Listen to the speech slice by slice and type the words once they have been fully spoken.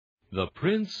The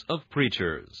Prince of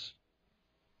Preachers.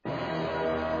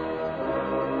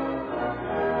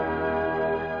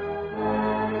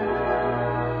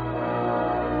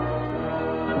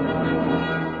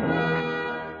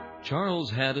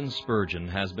 Charles Haddon Spurgeon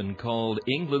has been called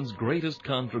England's greatest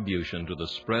contribution to the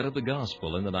spread of the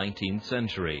gospel in the 19th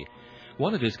century.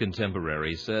 One of his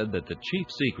contemporaries said that the chief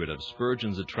secret of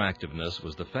Spurgeon's attractiveness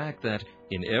was the fact that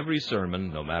in every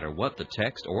sermon, no matter what the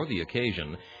text or the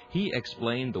occasion, he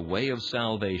explained the way of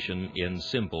salvation in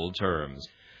simple terms.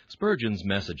 Spurgeon's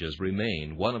messages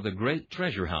remain one of the great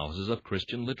treasure houses of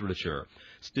Christian literature,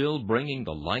 still bringing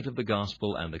the light of the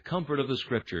gospel and the comfort of the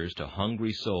Scriptures to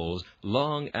hungry souls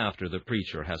long after the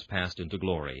preacher has passed into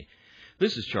glory.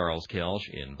 This is Charles Kelch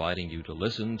inviting you to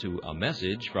listen to a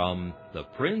message from the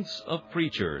Prince of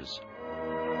Preachers.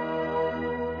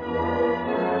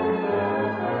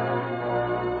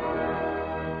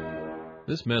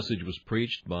 This message was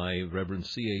preached by Reverend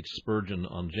C.H. Spurgeon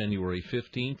on January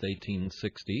 15,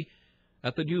 1860,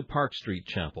 at the New Park Street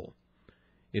Chapel.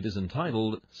 It is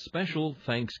entitled, Special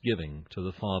Thanksgiving to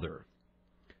the Father.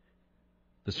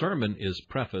 The sermon is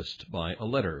prefaced by a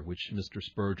letter which Mr.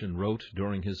 Spurgeon wrote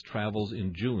during his travels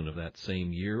in June of that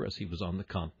same year as he was on the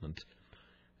continent,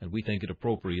 and we think it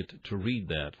appropriate to read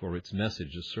that, for its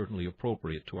message is certainly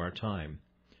appropriate to our time.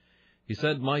 He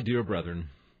said, "My dear brethren,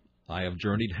 I have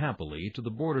journeyed happily to the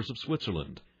borders of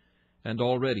Switzerland, and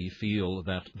already feel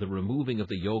that the removing of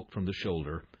the yoke from the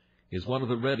shoulder is one of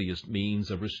the readiest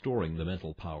means of restoring the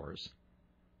mental powers.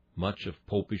 Much of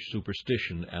popish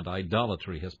superstition and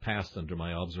idolatry has passed under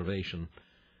my observation,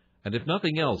 and if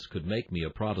nothing else could make me a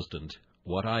Protestant,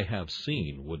 what I have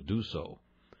seen would do so.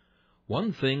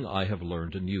 One thing I have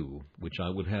learned anew, which I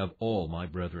would have all my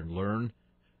brethren learn,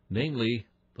 namely,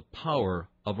 the power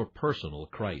of a personal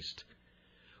Christ.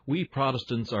 We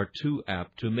Protestants are too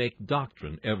apt to make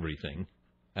doctrine everything,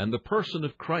 and the person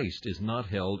of Christ is not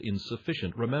held in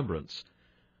sufficient remembrance.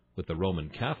 With the Roman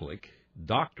Catholic,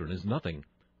 doctrine is nothing,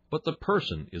 but the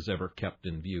person is ever kept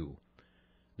in view.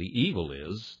 The evil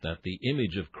is that the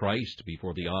image of Christ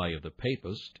before the eye of the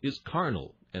papist is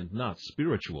carnal and not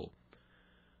spiritual.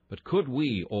 But could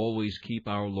we always keep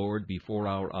our Lord before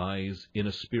our eyes in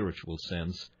a spiritual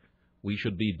sense, we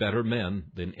should be better men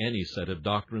than any set of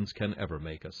doctrines can ever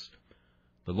make us.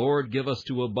 The Lord give us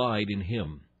to abide in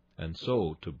Him, and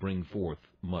so to bring forth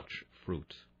much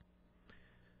fruit."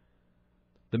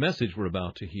 The message we're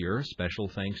about to hear, Special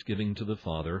Thanksgiving to the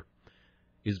Father,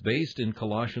 is based in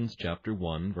Colossians chapter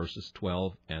 1, verses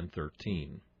 12 and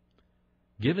 13.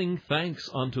 "Giving thanks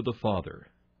unto the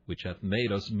Father, which hath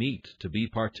made us meet to be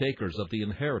partakers of the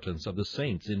inheritance of the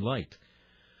saints in light,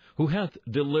 who hath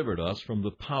delivered us from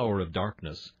the power of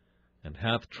darkness, and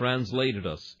hath translated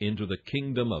us into the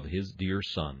kingdom of His dear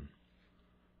Son."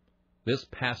 This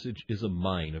passage is a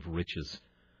mine of riches.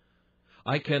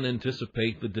 I can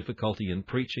anticipate the difficulty in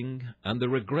preaching and the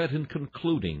regret in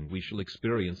concluding we shall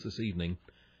experience this evening,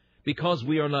 because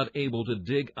we are not able to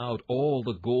dig out all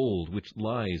the gold which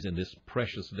lies in this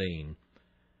precious vein.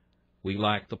 We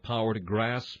lack the power to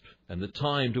grasp and the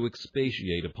time to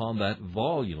expatiate upon that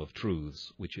volume of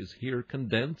truths which is here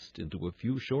condensed into a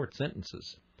few short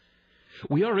sentences.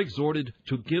 We are exhorted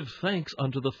to give thanks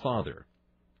unto the Father.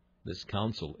 This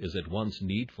counsel is at once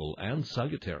needful and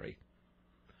salutary.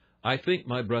 I think,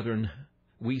 my brethren,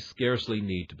 we scarcely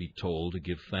need to be told to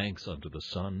give thanks unto the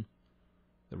Son.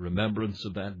 The remembrance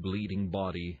of that bleeding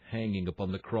body hanging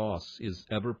upon the cross is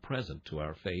ever present to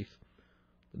our faith.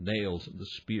 The nails of the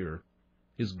spear,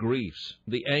 His griefs,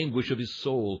 the anguish of His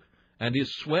soul, and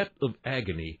His sweat of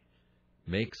agony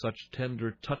make such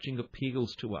tender, touching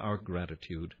appeals to our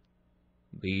gratitude.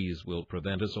 These will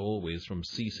prevent us always from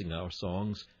ceasing our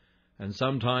songs, and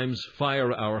sometimes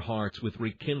fire our hearts with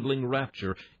rekindling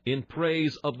rapture in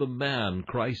praise of the man,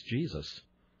 Christ Jesus.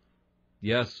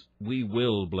 Yes, we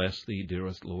will bless Thee,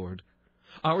 dearest Lord.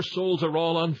 Our souls are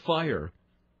all on fire.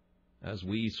 As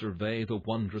we survey the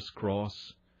wondrous cross,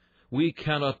 we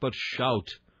cannot but shout,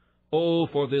 "Oh,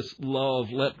 for this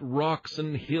love, let rocks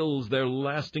and hills their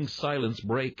lasting silence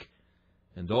break,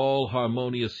 and all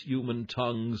harmonious human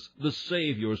tongues the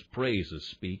Saviour's praises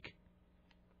speak."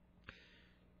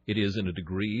 It is in a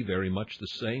degree very much the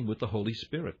same with the Holy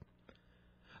Spirit.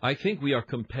 I think we are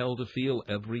compelled to feel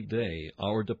every day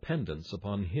our dependence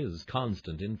upon His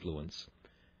constant influence.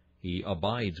 He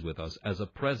abides with us as a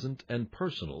present and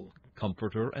personal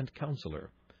Comforter and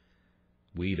Counselor.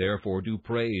 We therefore do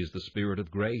praise the Spirit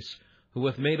of grace, who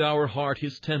hath made our heart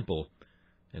His temple,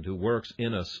 and who works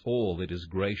in us all that is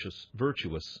gracious,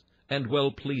 virtuous, and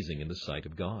well-pleasing in the sight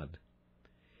of God.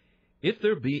 If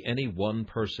there be any one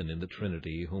person in the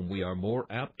Trinity whom we are more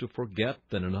apt to forget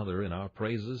than another in our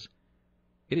praises,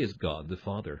 It is God the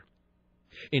Father.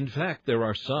 In fact, there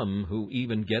are some who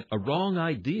even get a wrong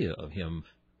idea of him,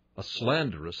 a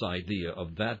slanderous idea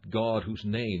of that God whose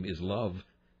name is love.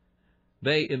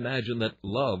 They imagine that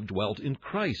love dwelt in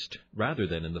Christ rather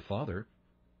than in the Father,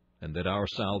 and that our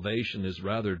salvation is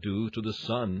rather due to the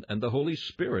Son and the Holy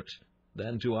Spirit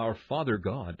than to our Father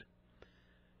God.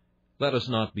 Let us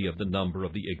not be of the number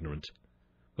of the ignorant,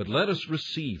 but let us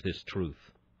receive this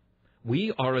truth.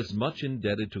 We are as much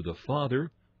indebted to the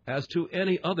Father as to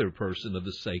any other person of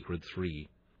the sacred three.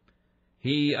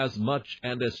 He as much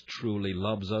and as truly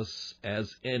loves us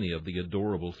as any of the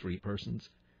adorable three persons.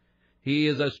 He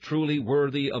is as truly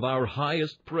worthy of our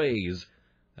highest praise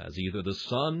as either the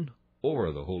Son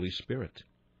or the Holy Spirit.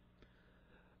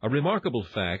 A remarkable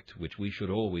fact which we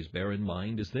should always bear in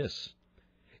mind is this.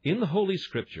 In the Holy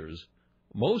Scriptures,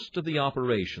 most of the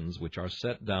operations which are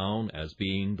set down as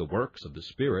being the works of the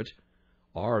Spirit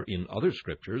are, in other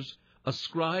Scriptures,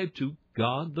 ascribed to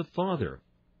God the Father.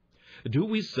 Do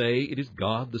we say it is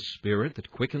God the Spirit that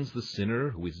quickens the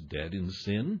sinner who is dead in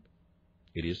sin?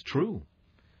 It is true.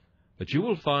 But you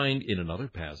will find in another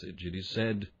passage it is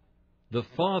said, "The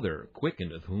Father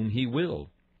quickeneth whom he will."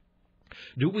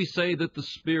 Do we say that the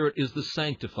Spirit is the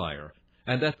sanctifier,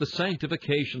 and that the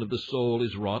sanctification of the soul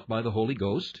is wrought by the Holy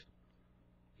Ghost?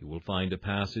 You will find a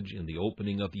passage in the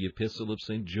opening of the Epistle of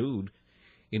St. Jude,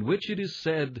 in which it is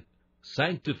said,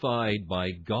 "Sanctified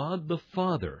by God the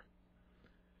Father."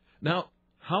 Now,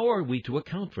 how are we to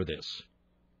account for this?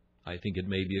 I think it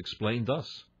may be explained thus.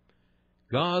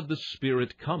 God the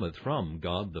Spirit cometh from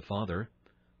God the Father,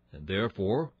 and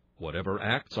therefore whatever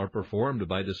acts are performed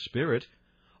by the Spirit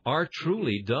are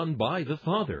truly done by the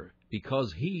Father,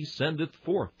 because he sendeth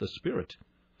forth the Spirit.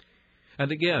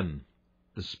 And again,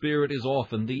 the Spirit is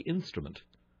often the instrument.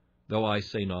 Though I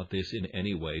say not this in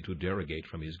any way to derogate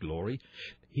from his glory,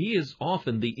 he is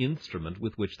often the instrument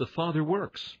with which the Father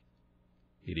works.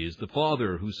 It is the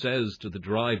Father who says to the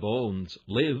dry bones,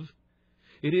 "Live."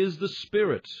 It is the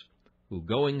Spirit who,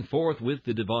 going forth with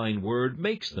the divine word,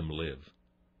 makes them live.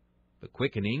 The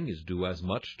quickening is due as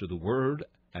much to the word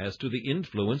as to the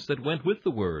influence that went with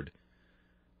the word.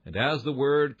 And as the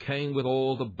word came with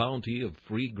all the bounty of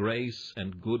free grace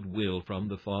and good will from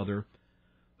the Father,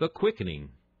 the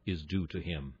quickening is due to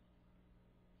him.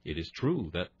 It is true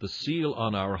that the seal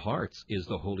on our hearts is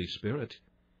the Holy Spirit.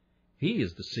 He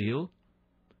is the seal,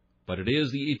 but it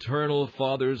is the eternal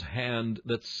Father's hand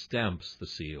that stamps the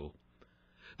seal.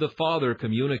 The Father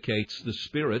communicates the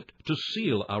Spirit to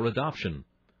seal our adoption.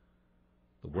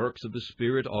 The works of the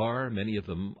Spirit are, many of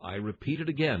them, I repeat it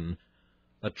again,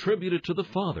 attributed to the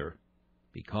Father,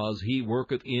 because he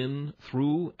worketh in,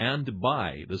 through, and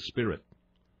by the Spirit.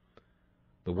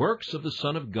 The works of the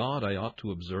Son of God, I ought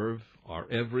to observe, are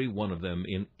every one of them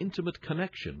in intimate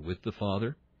connection with the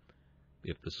Father.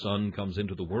 If the Son comes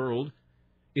into the world,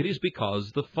 it is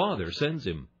because the Father sends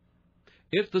him.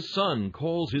 If the Son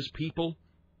calls his people,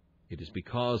 it is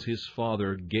because his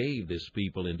Father gave this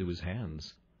people into his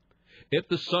hands. If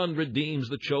the Son redeems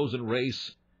the chosen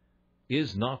race,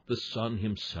 is not the Son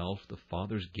himself the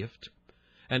Father's gift?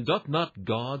 And doth not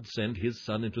God send his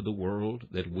Son into the world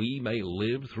that we may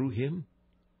live through him?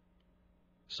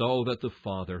 So that the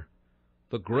Father,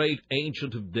 the great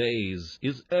Ancient of Days,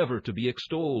 is ever to be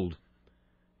extolled,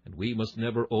 and we must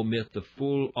never omit the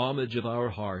full homage of our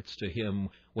hearts to him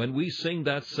when we sing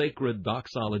that sacred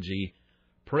doxology,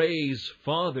 "Praise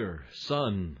Father,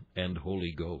 Son, and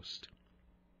Holy Ghost."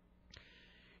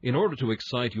 In order to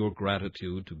excite your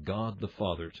gratitude to God the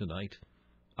Father tonight,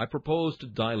 I propose to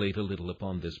dilate a little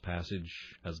upon this passage,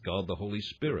 as God the Holy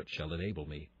Spirit shall enable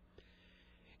me.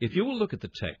 If you will look at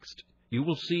the text, you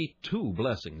will see two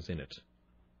blessings in it.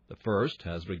 The first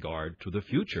has regard to the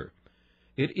future.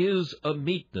 It is a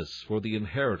meetness for the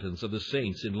inheritance of the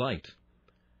saints in light.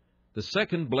 The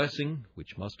second blessing,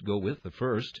 which must go with the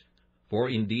first, for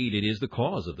indeed it is the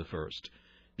cause of the first,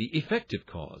 the effective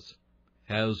cause,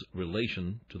 has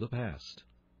relation to the past.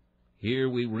 Here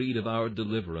we read of our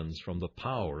deliverance from the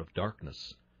power of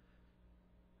darkness.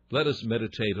 Let us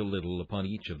meditate a little upon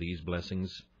each of these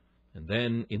blessings, and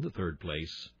then, in the third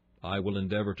place, I will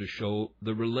endeavor to show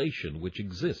the relation which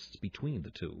exists between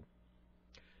the two.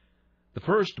 The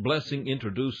first blessing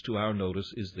introduced to our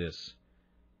notice is this: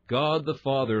 God the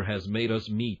Father has made us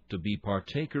meet to be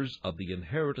partakers of the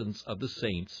inheritance of the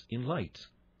saints in light.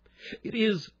 It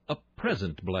is a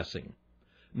present blessing,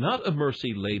 not a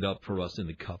mercy laid up for us in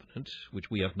the covenant, which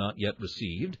we have not yet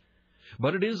received,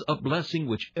 but it is a blessing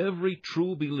which every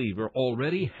true believer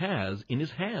already has in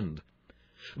his hand.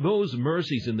 Those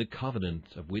mercies in the covenant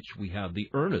of which we have the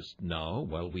earnest now,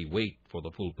 while we wait for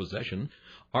the full possession,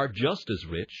 are just as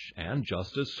rich and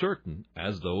just as certain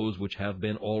as those which have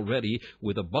been already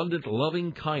with abundant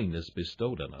loving kindness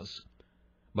bestowed on us.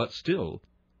 But still,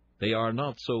 they are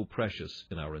not so precious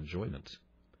in our enjoyment.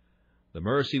 The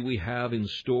mercy we have in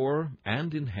store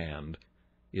and in hand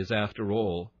is, after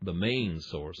all, the main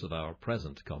source of our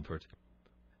present comfort.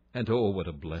 And oh, what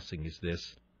a blessing is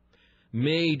this!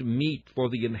 Made meet for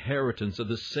the inheritance of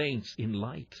the saints in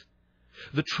light.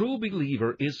 The true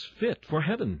believer is fit for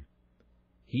heaven.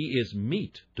 He is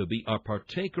meet to be a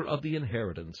partaker of the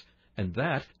inheritance, and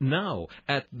that now,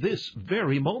 at this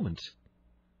very moment.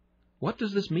 What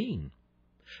does this mean?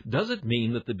 Does it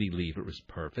mean that the believer is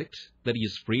perfect, that he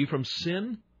is free from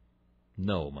sin?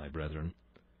 No, my brethren.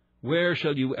 Where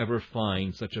shall you ever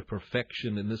find such a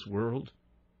perfection in this world?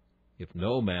 If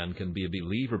no man can be a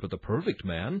believer but the perfect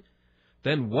man,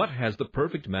 then what has the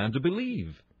perfect man to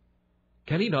believe?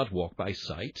 Can he not walk by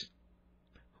sight?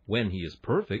 When he is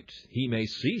perfect, he may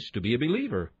cease to be a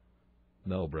believer.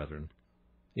 No, brethren,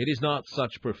 it is not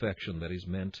such perfection that is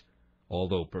meant,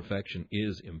 although perfection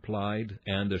is implied,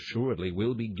 and assuredly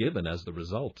will be given as the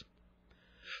result.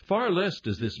 Far less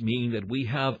does this mean that we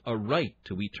have a right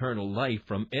to eternal life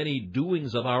from any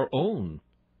doings of our own.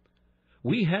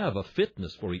 We have a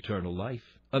fitness for eternal life,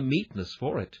 a meetness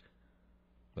for it,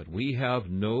 but we have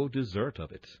no desert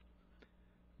of it.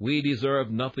 We deserve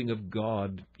nothing of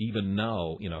God, even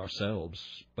now in ourselves,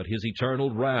 but His eternal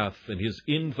wrath and His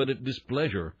infinite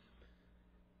displeasure.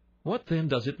 What then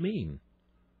does it mean?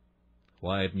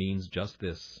 Why, it means just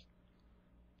this.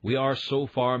 We are so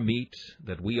far meet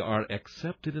that we are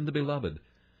accepted in the Beloved,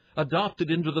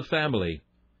 adopted into the family,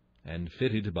 and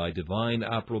fitted by divine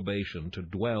approbation to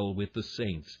dwell with the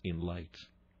saints in light.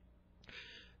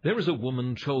 There is a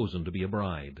woman chosen to be a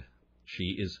bride.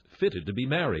 She is fitted to be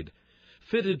married,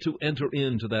 fitted to enter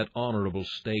into that honorable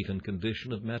state and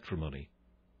condition of matrimony.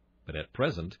 But at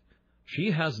present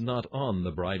she has not on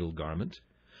the bridal garment.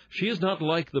 She is not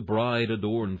like the bride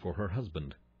adorned for her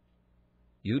husband.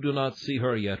 You do not see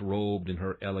her yet robed in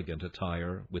her elegant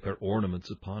attire, with her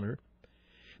ornaments upon her.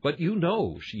 But you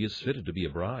know she is fitted to be a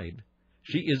bride.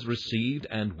 She is received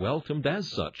and welcomed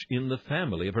as such in the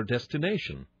family of her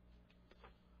destination.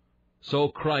 So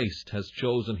Christ has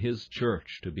chosen His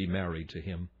church to be married to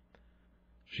Him.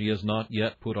 She has not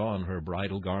yet put on her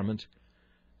bridal garment,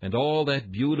 and all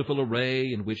that beautiful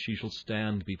array in which she shall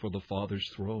stand before the Father's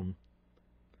throne.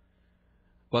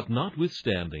 But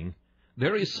notwithstanding,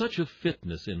 there is such a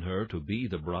fitness in her to be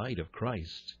the bride of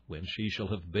Christ, when she shall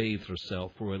have bathed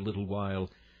herself for a little while,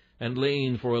 and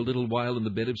lain for a little while in the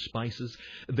bed of spices.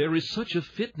 There is such a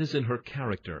fitness in her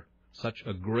character, such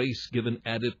a grace-given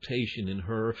adaptation in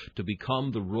her to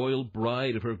become the royal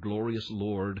bride of her glorious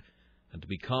Lord, and to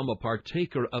become a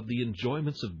partaker of the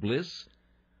enjoyments of bliss,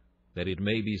 that it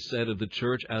may be said of the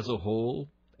church as a whole,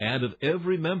 and of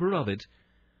every member of it,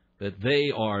 that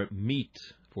they are meet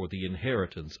for the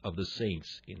inheritance of the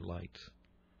saints in light.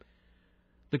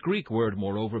 The Greek word,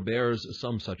 moreover, bears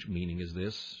some such meaning as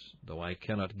this. Though I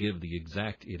cannot give the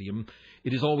exact idiom,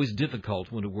 it is always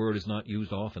difficult when a word is not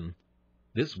used often.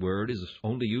 This word is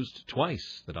only used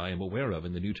twice that I am aware of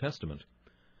in the New Testament.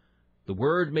 The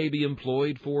word may be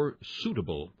employed for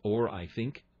suitable, or, I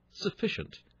think,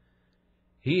 sufficient.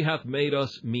 He hath made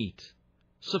us meet,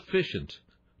 sufficient,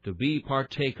 to be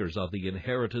partakers of the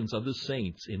inheritance of the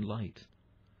saints in light.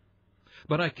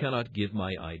 But I cannot give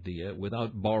my idea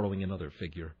without borrowing another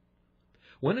figure.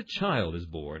 When a child is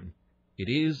born, it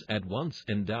is at once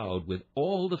endowed with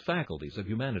all the faculties of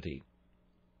humanity.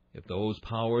 If those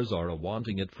powers are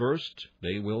wanting at first,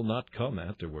 they will not come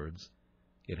afterwards.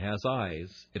 It has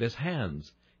eyes, it has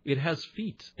hands, it has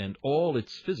feet, and all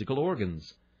its physical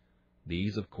organs.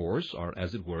 These, of course, are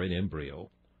as it were in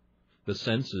embryo. The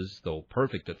senses, though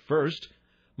perfect at first,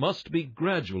 must be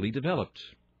gradually developed,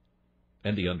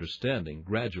 and the understanding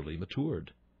gradually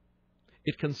matured.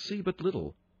 It can see but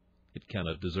little. It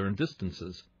cannot discern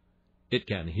distances. It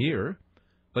can hear,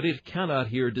 but it cannot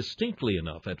hear distinctly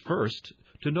enough at first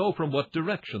to know from what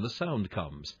direction the sound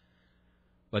comes.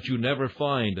 But you never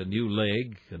find a new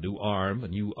leg, a new arm, a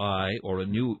new eye, or a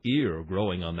new ear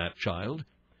growing on that child.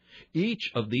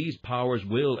 Each of these powers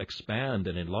will expand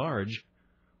and enlarge,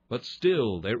 but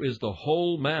still there is the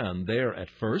whole man there at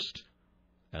first,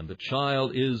 and the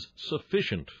child is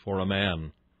sufficient for a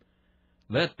man.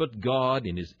 Let but God,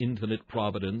 in His infinite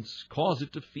providence, cause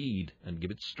it to feed and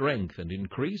give it strength and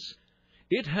increase.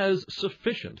 It has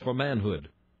sufficient for manhood.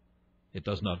 It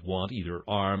does not want either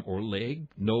arm or leg,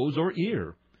 nose or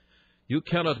ear. You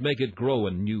cannot make it grow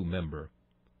a new member,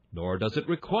 nor does it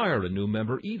require a new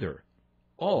member either.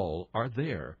 all are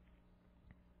there.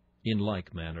 In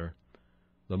like manner,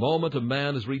 the moment a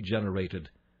man is regenerated,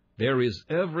 there is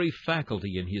every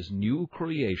faculty in his new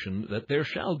creation that there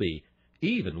shall be,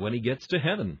 even when he gets to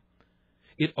heaven.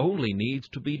 It only needs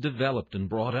to be developed and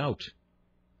brought out.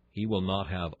 He will not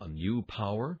have a new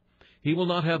power. He will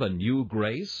not have a new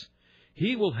grace.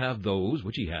 He will have those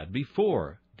which he had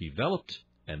before, developed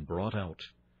and brought out.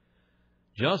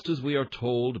 Just as we are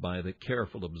told by the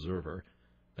careful observer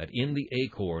that in the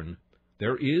acorn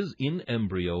there is in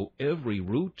embryo every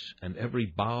root and every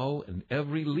bough and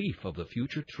every leaf of the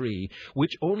future tree,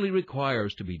 which only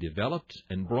requires to be developed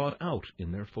and brought out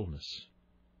in their fullness.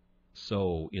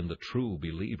 So in the true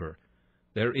believer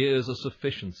there is a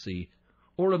sufficiency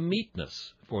or a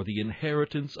meetness for the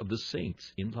inheritance of the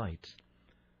saints in light.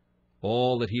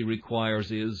 All that he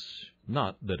requires is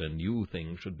not that a new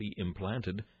thing should be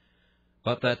implanted,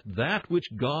 but that which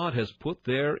God has put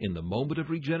there in the moment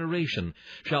of regeneration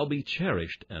shall be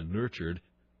cherished and nurtured,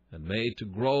 and made to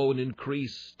grow and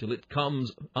increase till it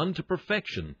comes unto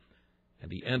perfection,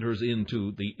 and he enters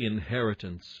into the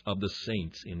inheritance of the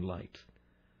saints in light.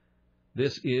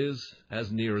 This is,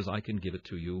 as near as I can give it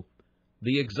to you,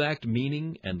 the exact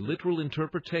meaning and literal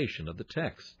interpretation of the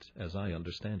text, as I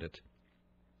understand it.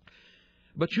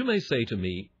 But you may say to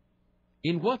me,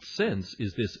 in what sense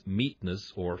is this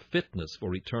meetness or fitness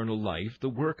for eternal life the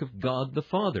work of God the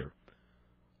Father?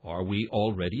 Are we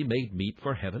already made meet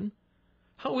for heaven?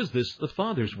 How is this the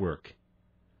Father's work?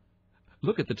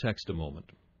 Look at the text a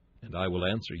moment, and I will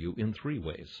answer you in three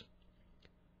ways.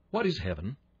 What is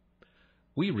heaven?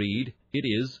 We read, it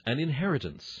is an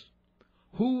inheritance.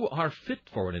 Who are fit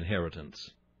for an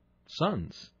inheritance?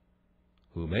 Sons.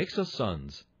 Who makes us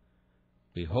sons?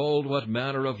 Behold, what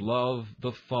manner of love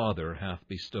the Father hath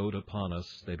bestowed upon us,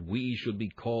 that we should be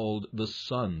called the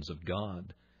sons of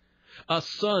God. A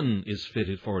son is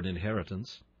fitted for an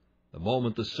inheritance. The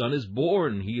moment the son is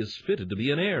born, he is fitted to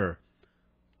be an heir.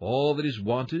 All that is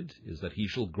wanted is that he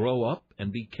shall grow up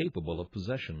and be capable of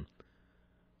possession.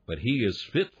 But he is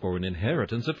fit for an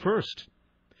inheritance at first.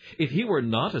 If he were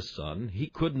not a son, he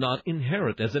could not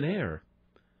inherit as an heir.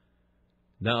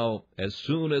 Now, as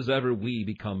soon as ever we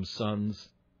become sons,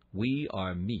 we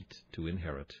are meet to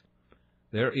inherit.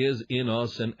 There is in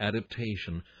us an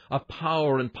adaptation, a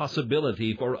power and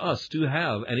possibility for us to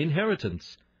have an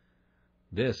inheritance.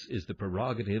 This is the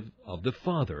prerogative of the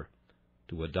Father,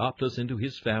 to adopt us into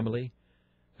his family,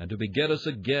 and to beget us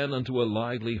again unto a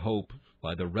lively hope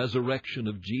by the resurrection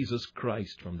of Jesus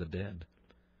Christ from the dead.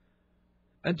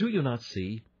 And do you not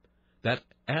see that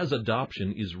as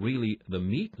adoption is really the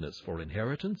meetness for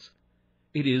inheritance,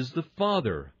 it is the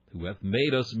Father who hath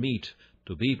made us meet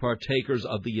to be partakers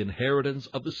of the inheritance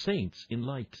of the saints in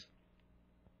light?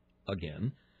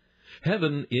 Again,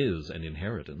 heaven is an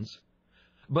inheritance,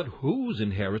 but whose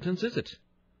inheritance is it?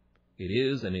 It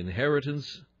is an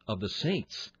inheritance of the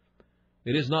saints.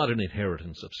 It is not an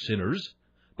inheritance of sinners,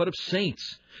 but of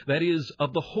saints, that is,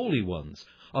 of the holy ones,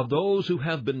 of those who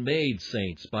have been made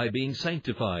saints by being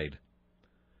sanctified.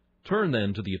 Turn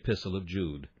then to the Epistle of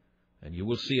Jude, and you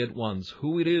will see at once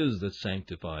who it is that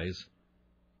sanctifies.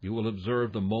 You will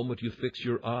observe the moment you fix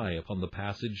your eye upon the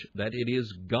passage that it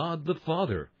is God the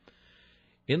Father.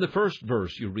 In the first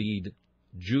verse you read,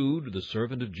 Jude, the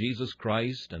servant of Jesus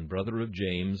Christ and brother of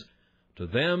James, to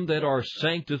them that are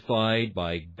sanctified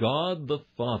by God the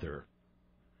Father.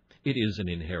 It is an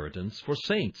inheritance for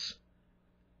saints.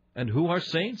 And who are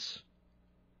saints?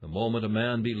 The moment a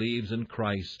man believes in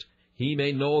Christ, he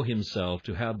may know himself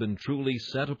to have been truly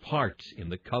set apart in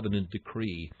the covenant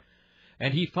decree,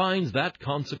 and he finds that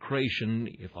consecration,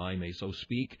 if I may so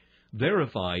speak,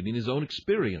 verified in his own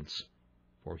experience,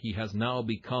 for he has now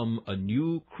become a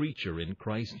new creature in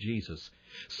Christ Jesus,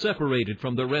 separated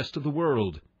from the rest of the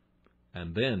world.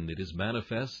 And then it is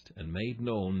manifest and made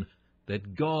known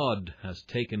that God has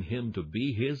taken him to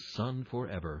be his son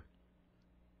forever.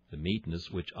 The meetness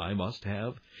which I must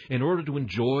have, in order to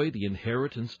enjoy the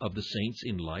inheritance of the saints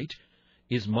in light,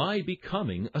 is my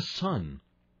becoming a son.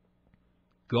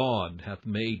 God hath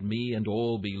made me and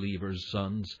all believers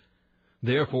sons.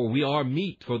 Therefore we are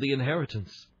meet for the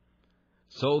inheritance.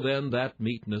 So then that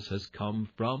meetness has come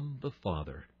from the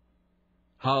Father.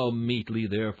 How meetly,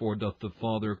 therefore, doth the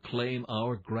Father claim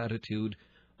our gratitude,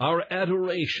 our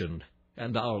adoration,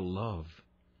 and our love.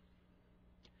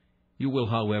 You will,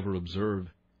 however, observe,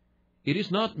 it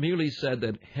is not merely said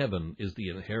that heaven is the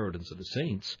inheritance of the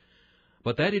saints,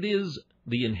 but that it is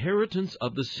the inheritance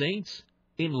of the saints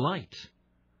in light.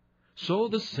 So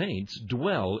the saints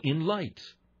dwell in light,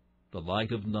 the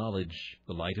light of knowledge,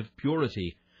 the light of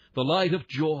purity, the light of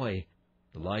joy,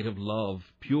 the light of love,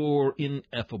 pure,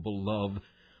 ineffable love,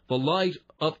 the light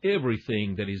of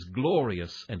everything that is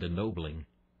glorious and ennobling.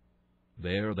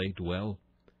 There they dwell.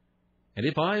 And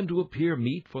if I am to appear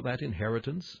meet for that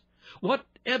inheritance, what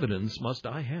evidence must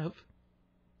I have?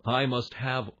 I must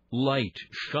have light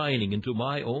shining into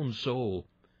my own soul.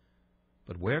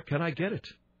 But where can I get it?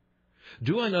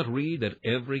 Do I not read that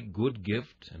every good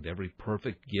gift and every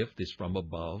perfect gift is from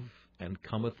above, and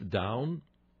cometh down?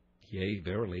 Yea,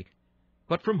 verily.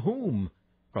 But from whom?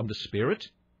 From the Spirit?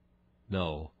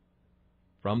 No,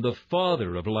 from the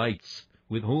Father of lights,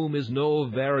 with whom is no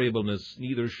variableness,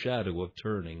 neither shadow of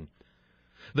turning.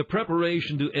 The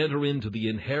preparation to enter into the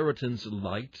inheritance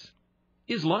light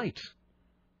is light,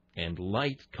 and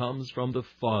light comes from the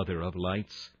Father of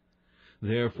lights.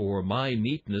 Therefore my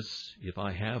meekness, if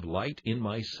I have light in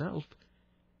myself,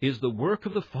 is the work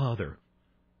of the Father,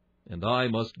 and I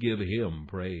must give him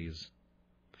praise.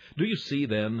 Do you see,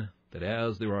 then, that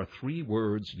as there are three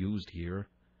words used here,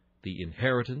 the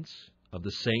inheritance of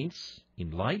the saints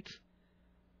in light,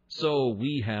 so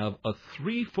we have a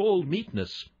threefold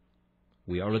meekness.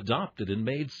 We are adopted and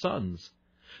made sons.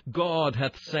 God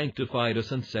hath sanctified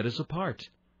us and set us apart.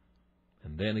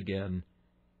 And then again,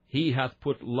 he hath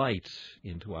put light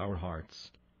into our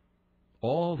hearts.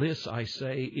 All this, I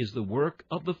say, is the work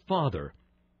of the Father.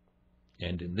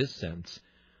 And in this sense,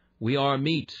 we are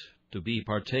meet to be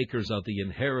partakers of the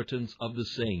inheritance of the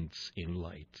saints in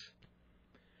light.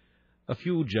 A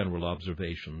few general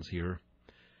observations here.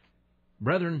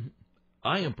 Brethren,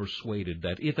 I am persuaded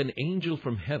that if an angel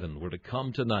from heaven were to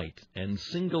come tonight and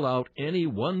single out any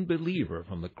one believer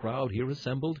from the crowd here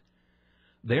assembled,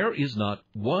 there is not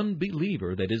one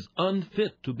believer that is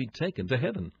unfit to be taken to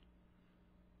heaven.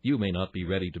 You may not be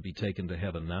ready to be taken to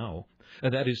heaven now.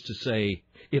 That is to say,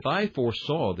 if I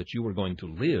foresaw that you were going to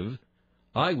live,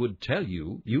 I would tell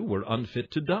you you were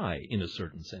unfit to die in a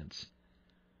certain sense.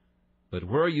 But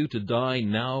were you to die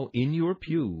now in your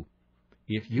pew,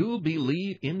 if you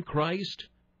believe in Christ,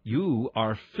 you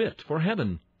are fit for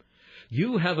heaven.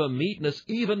 You have a meekness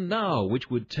even now which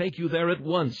would take you there at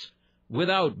once,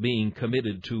 without being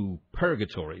committed to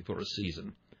purgatory for a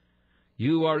season.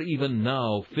 You are even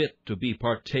now fit to be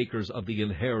partakers of the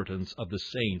inheritance of the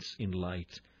saints in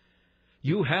light.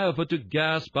 You have but to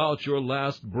gasp out your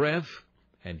last breath,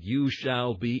 and you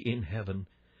shall be in heaven.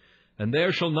 And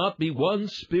there shall not be one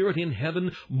spirit in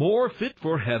heaven more fit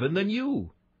for heaven than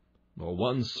you, nor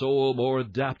one soul more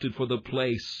adapted for the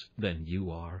place than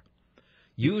you are.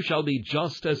 You shall be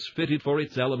just as fitted for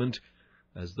its element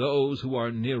as those who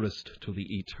are nearest to the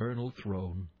eternal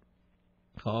throne.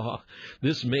 Ah,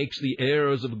 this makes the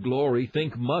heirs of glory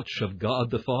think much of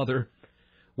God the Father.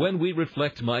 When we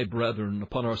reflect, my brethren,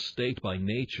 upon our state by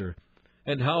nature,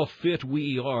 and how fit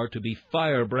we are to be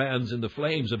firebrands in the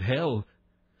flames of hell,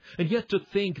 and yet to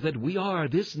think that we are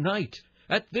this night,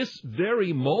 at this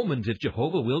very moment, if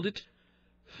Jehovah willed it,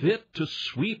 fit to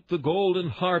sweep the golden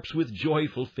harps with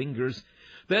joyful fingers,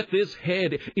 that this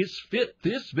head is fit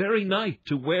this very night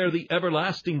to wear the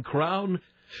everlasting crown,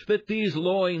 that these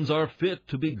loins are fit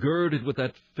to be girded with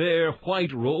that fair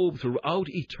white robe throughout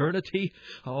eternity.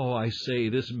 Oh, I say,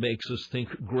 this makes us think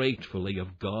gratefully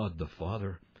of God the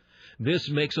Father. This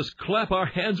makes us clap our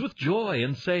hands with joy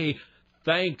and say,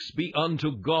 Thanks be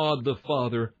unto God the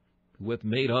Father, who hath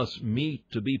made us meet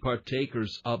to be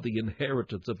partakers of the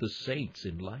inheritance of the saints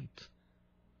in light.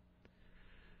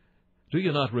 Do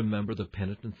you not remember the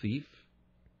penitent thief?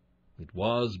 It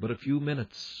was but a few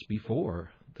minutes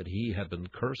before that he had been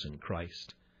cursing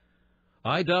Christ.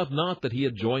 I doubt not that he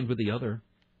had joined with the other,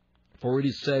 for it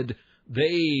is said,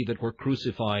 They that were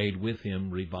crucified with him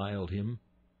reviled him.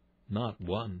 Not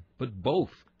one, but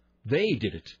both. They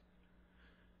did it.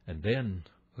 And then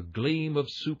a gleam of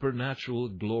supernatural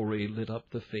glory lit up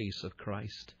the face of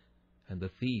Christ, and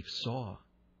the thief saw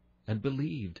and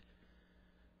believed.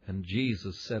 And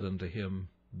Jesus said unto him,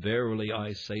 Verily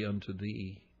I say unto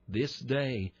thee, this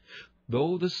day,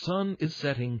 though the sun is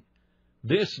setting,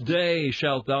 this day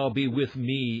shalt thou be with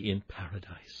me in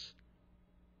paradise.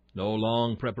 No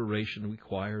long preparation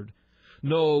required,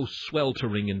 no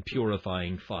sweltering and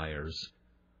purifying fires.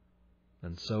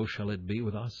 And so shall it be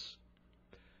with us.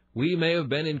 We may have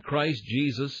been in Christ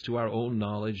Jesus to our own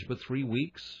knowledge but 3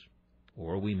 weeks,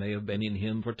 or we may have been in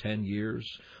him for 10 years,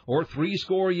 or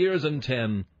 80 years and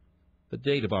 10. The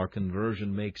date of our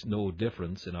conversion makes no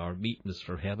difference in our meetness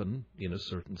for heaven, in a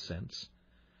certain sense.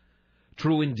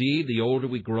 True indeed, the older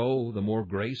we grow, the more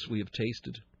grace we have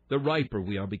tasted, the riper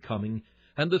we are becoming,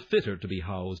 and the fitter to be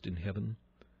housed in heaven.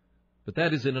 But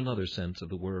that is in another sense of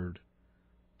the word,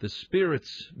 the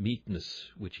Spirit's meekness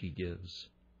which he gives.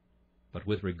 But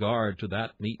with regard to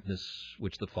that meekness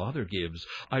which the Father gives,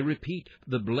 I repeat,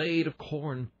 the blade of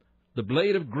corn, The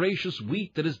blade of gracious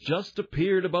wheat that has just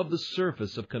appeared above the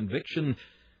surface of conviction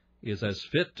is as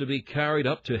fit to be carried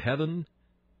up to heaven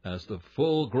as the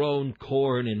full-grown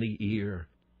corn in the ear.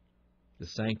 The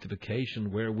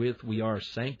sanctification wherewith we are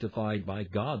sanctified by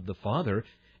God the Father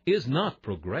is not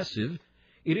progressive.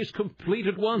 It is complete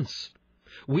at once.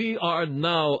 We are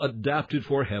now adapted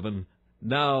for heaven,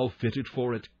 now fitted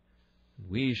for it.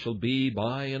 We shall be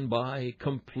by and by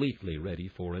completely ready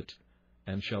for it,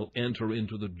 and shall enter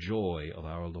into the joy of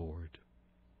our Lord.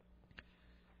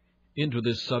 Into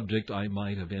this subject I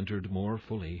might have entered more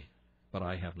fully, but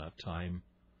I have not time.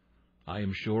 I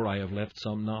am sure I have left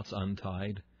some knots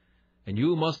untied, and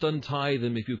you must untie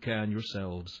them if you can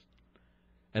yourselves.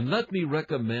 And let me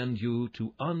recommend you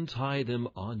to untie them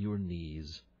on your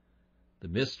knees. The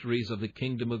mysteries of the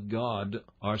kingdom of God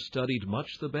are studied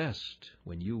much the best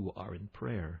when you are in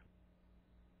prayer.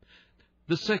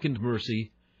 The second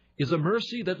mercy is a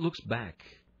mercy that looks back.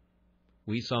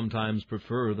 We sometimes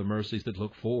prefer the mercies that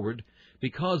look forward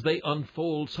because they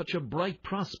unfold such a bright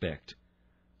prospect,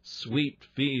 sweet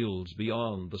fields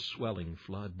beyond the swelling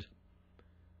flood.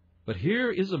 But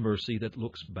here is a mercy that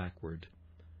looks backward,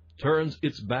 turns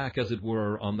its back, as it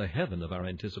were, on the heaven of our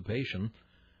anticipation,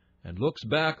 and looks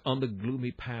back on the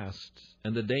gloomy past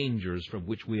and the dangers from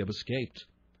which we have escaped.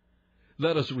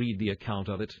 Let us read the account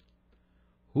of it.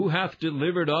 Who hath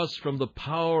delivered us from the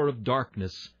power of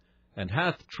darkness, and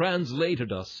hath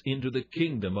translated us into the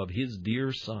kingdom of his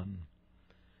dear Son.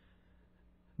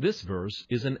 This verse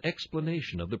is an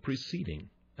explanation of the preceding,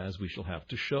 as we shall have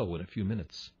to show in a few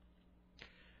minutes.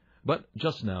 But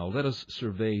just now let us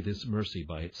survey this mercy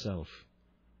by itself.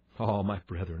 Oh, my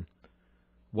brethren,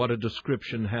 what a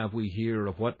description have we here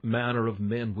of what manner of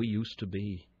men we used to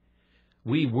be.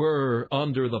 We were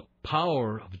under the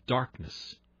power of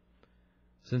darkness.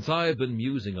 Since I have been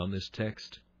musing on this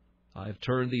text, I have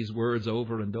turned these words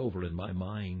over and over in my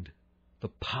mind. The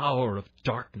power of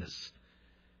darkness.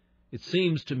 It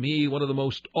seems to me one of the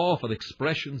most awful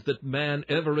expressions that man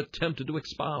ever attempted to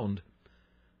expound.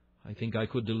 I think I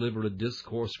could deliver a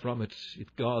discourse from it, if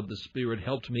God the Spirit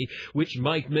helped me, which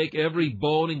might make every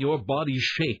bone in your body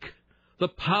shake. The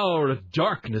power of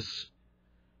darkness.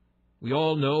 We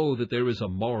all know that there is a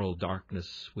moral darkness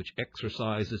which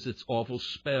exercises its awful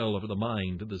spell over the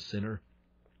mind of the sinner.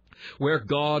 Where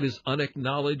God is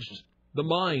unacknowledged, the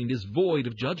mind is void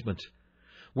of judgment.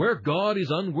 Where God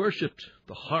is unworshipped,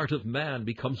 the heart of man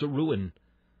becomes a ruin.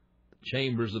 The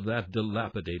chambers of that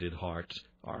dilapidated heart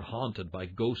are haunted by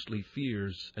ghostly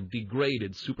fears and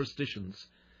degraded superstitions.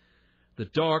 The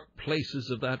dark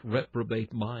places of that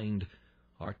reprobate mind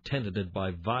are tenanted by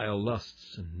vile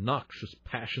lusts and noxious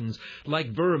passions,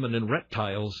 like vermin and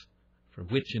reptiles, from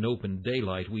which in open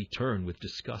daylight we turn with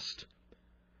disgust.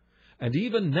 And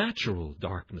even natural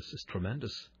darkness is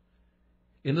tremendous.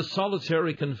 In the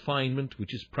solitary confinement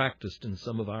which is practiced in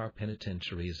some of our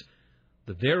penitentiaries,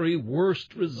 the very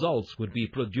worst results would be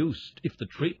produced if the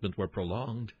treatment were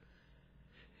prolonged.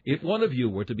 If one of you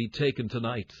were to be taken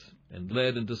tonight and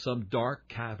led into some dark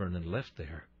cavern and left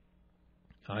there,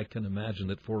 I can imagine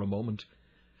that for a moment,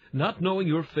 not knowing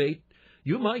your fate,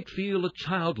 you might feel a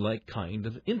childlike kind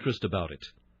of interest about it.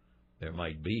 There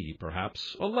might be,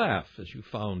 perhaps, a laugh as you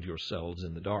found yourselves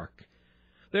in the dark.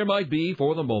 There might be,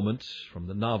 for the moment, from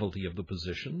the novelty of the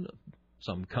position,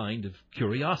 some kind of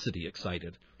curiosity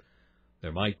excited.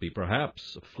 There might be,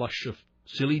 perhaps, a flush of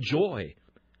silly joy.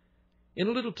 In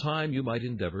a little time you might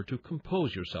endeavor to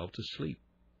compose yourself to sleep.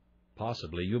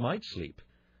 Possibly you might sleep.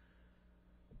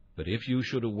 But if you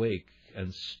should awake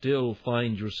and still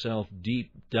find yourself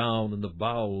deep down in the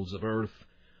bowels of earth,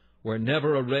 where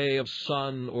never a ray of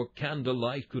sun or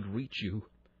candlelight could reach you,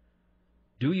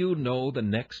 do you know the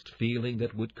next feeling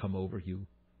that would come over you?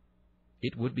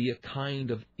 It would be a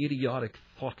kind of idiotic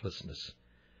thoughtlessness.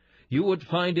 You would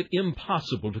find it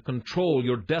impossible to control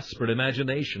your desperate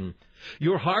imagination.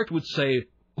 Your heart would say,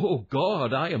 "Oh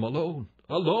God, I am alone,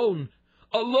 alone,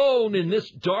 alone in this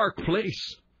dark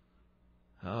place."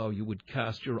 How you would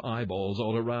cast your eyeballs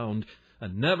all around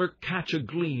and never catch a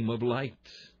gleam of light.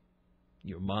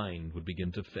 Your mind would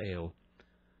begin to fail.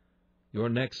 Your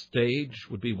next stage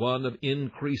would be one of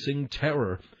increasing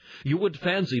terror. You would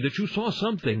fancy that you saw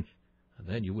something, and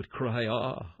then you would cry,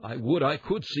 "Ah, I would I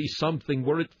could see something,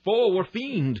 were it foe or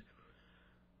fiend."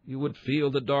 You would feel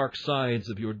the dark sides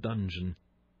of your dungeon.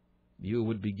 You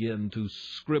would begin to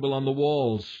scribble on the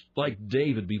walls, like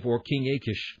David before King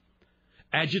Achish.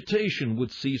 Agitation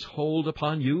would seize hold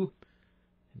upon you,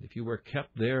 and if you were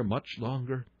kept there much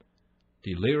longer,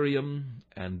 delirium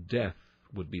and death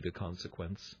would be the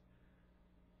consequence.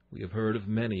 We have heard of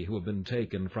many who have been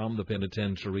taken from the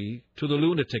penitentiary to the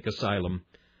lunatic asylum.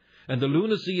 and the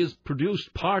lunacy is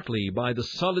produced partly by the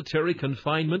solitary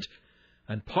confinement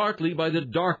and partly by the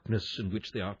darkness in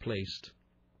which they are placed.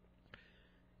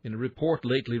 In a report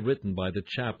lately written by the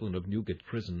chaplain of Newgate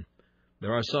Prison,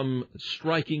 there are some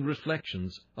striking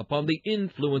reflections upon the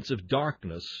influence of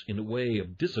darkness in a way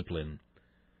of discipline.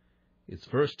 Its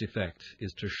first effect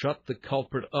is to shut the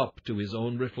culprit up to his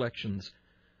own reflections,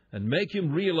 and make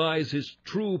him realize his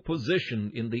true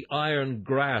position in the iron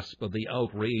grasp of the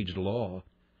outraged law.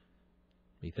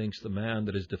 Methinks the man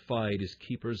that has defied his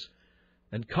keepers,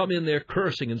 and come in there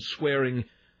cursing and swearing,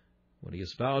 when he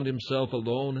has found himself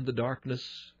alone in the darkness,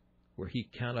 where he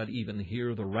cannot even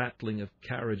hear the rattling of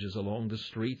carriages along the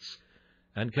streets,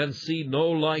 and can see no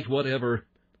light whatever,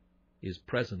 is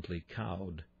presently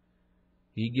cowed.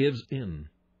 He gives in.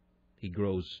 He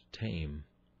grows tame.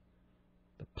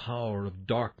 The power of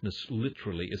darkness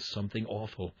literally is something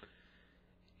awful.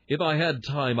 If I had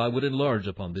time, I would enlarge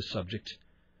upon this subject.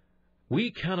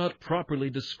 We cannot properly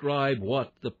describe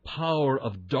what the power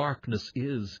of darkness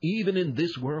is, even in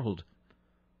this world.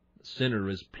 The sinner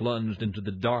is plunged into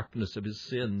the darkness of his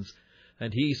sins,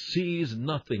 and he sees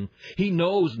nothing, he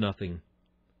knows nothing.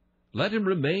 Let him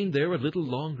remain there a little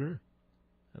longer,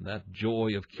 and that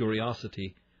joy of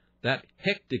curiosity, that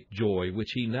hectic joy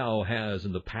which he now has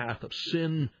in the path of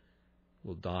sin,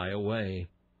 will die away,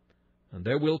 and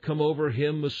there will come over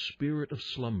him a spirit of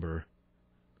slumber.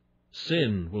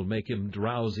 Sin will make him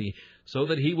drowsy, so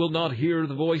that he will not hear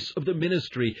the voice of the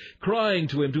ministry crying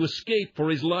to him to escape for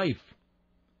his life.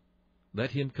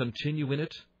 Let him continue in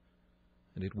it,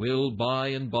 and it will by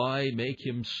and by make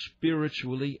him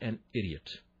spiritually an idiot.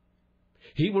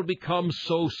 He will become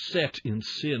so set in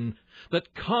sin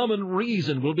that common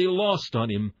reason will be lost on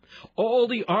him. All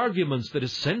the arguments that a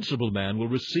sensible man will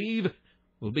receive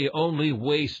will be only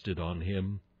wasted on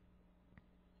him.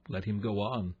 Let him go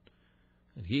on,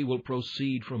 and he will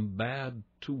proceed from bad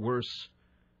to worse,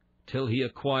 till he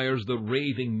acquires the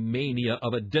raving mania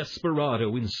of a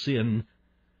desperado in sin.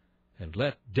 And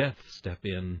let death step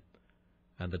in,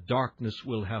 and the darkness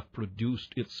will have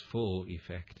produced its full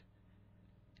effect.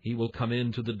 He will come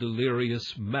into the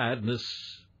delirious madness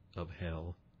of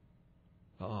hell.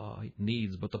 It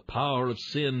needs but the power of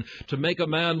sin to make a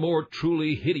man more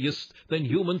truly hideous than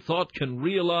human thought can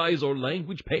realize or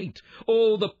language paint.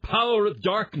 Oh, the power of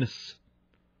darkness!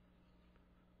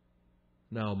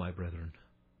 Now, my brethren,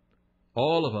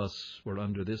 all of us were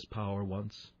under this power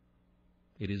once.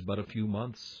 It is but a few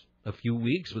months, a few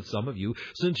weeks with some of you,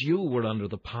 since you were under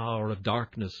the power of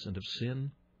darkness and of sin.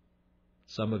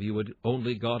 Some of you had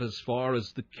only got as far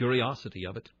as the curiosity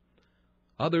of it.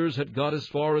 Others had got as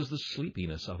far as the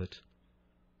sleepiness of it.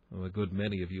 A good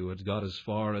many of you had got as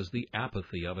far as the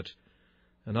apathy of it.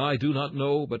 And I do not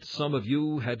know, but some of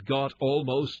you had got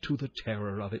almost to the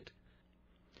terror of it.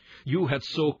 You had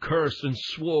so cursed and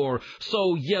swore,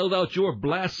 so yelled out your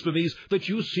blasphemies, that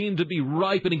you seemed to be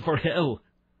ripening for hell.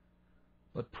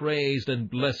 But praised and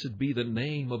blessed be the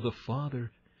name of the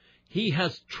Father. He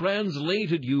has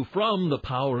translated you from the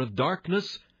power of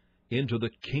darkness into the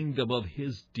kingdom of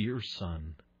His dear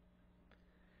Son.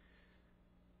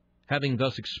 Having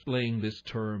thus explained this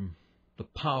term, the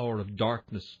power of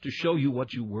darkness, to show you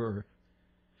what you were,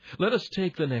 let us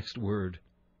take the next word,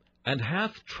 and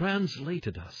hath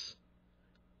translated us.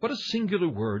 What a singular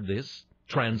word this,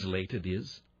 translated,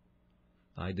 is.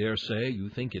 I dare say you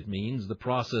think it means the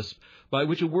process by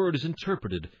which a word is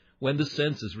interpreted when the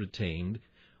sense is retained,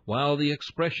 while the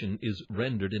expression is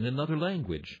rendered in another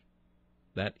language.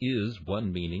 That is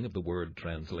one meaning of the word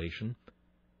translation,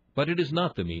 but it is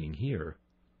not the meaning here.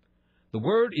 The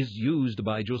word is used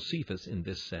by Josephus in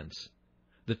this sense,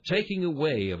 the taking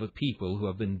away of a people who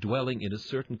have been dwelling in a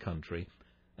certain country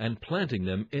and planting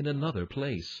them in another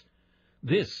place.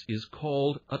 This is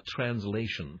called a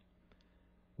translation.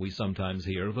 We sometimes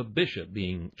hear of a bishop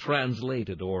being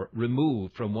translated or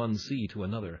removed from one see to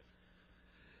another.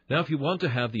 Now, if you want to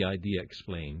have the idea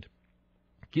explained,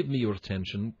 give me your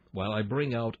attention while I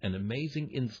bring out an amazing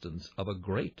instance of a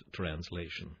great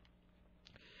translation.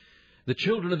 The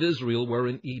children of Israel were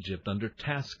in Egypt under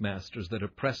taskmasters that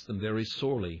oppressed them very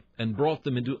sorely and brought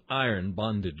them into iron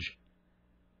bondage.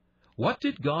 What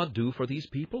did God do for these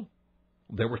people?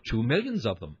 There were 2 millions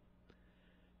of them.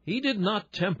 He did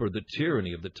not temper the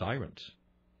tyranny of the tyrant.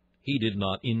 He did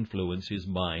not influence his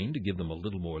mind to give them a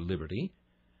little more liberty.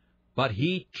 But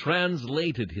he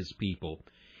translated his people.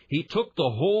 He took the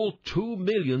whole 2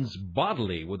 millions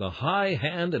bodily with a high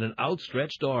hand and an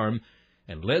outstretched arm,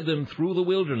 and led them through the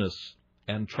wilderness,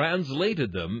 and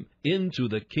translated them into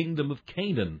the kingdom of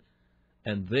Canaan,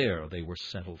 and there they were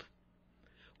settled.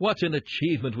 What an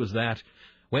achievement was that,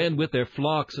 when with their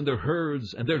flocks and their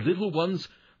herds and their little ones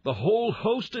The whole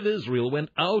host of Israel went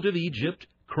out of Egypt,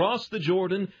 crossed the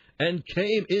Jordan, and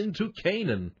came into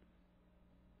Canaan.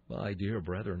 My dear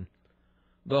brethren,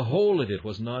 the whole of it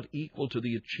was not equal to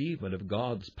the achievement of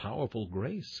God's powerful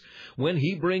grace when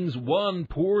He brings one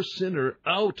poor sinner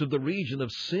out of the region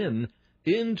of sin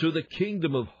into the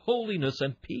kingdom of holiness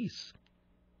and peace.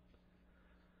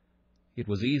 It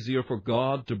was easier for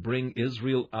God to bring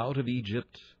Israel out of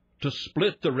Egypt, to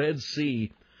split the Red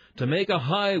Sea, to make a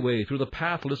highway through the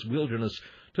pathless wilderness,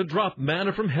 to drop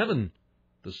manna from heaven,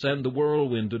 to send the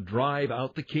whirlwind to drive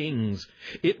out the kings.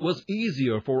 It was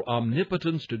easier for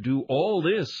omnipotence to do all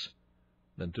this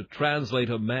than to translate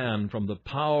a man from the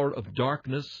power of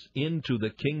darkness into the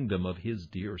kingdom of His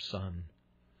dear Son.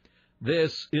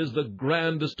 This is the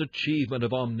grandest achievement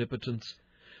of omnipotence.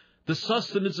 The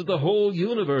sustenance of the whole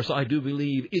universe, I do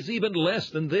believe, is even less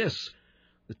than this: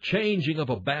 the changing of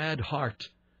a bad heart,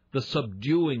 the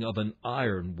subduing of an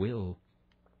iron will.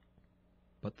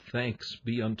 But thanks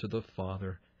be unto the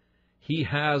Father. He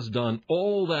has done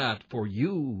all that for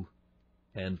you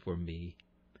and for me.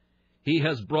 He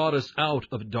has brought us out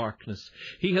of darkness.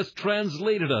 He has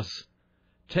translated us,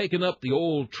 taken up the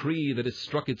old tree that has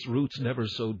struck its roots never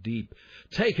so deep,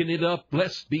 taken it up,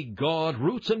 blessed be God,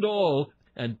 roots and all,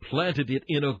 and planted it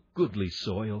in a goodly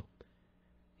soil.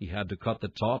 He had to cut the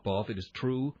top off, it is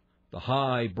true, the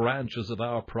high branches of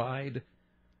our pride,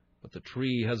 but the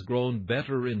tree has grown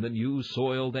better in the new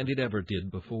soil than it ever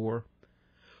did before.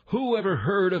 Who ever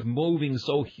heard of moving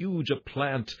so huge a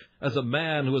plant as a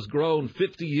man who has grown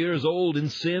 50 years old in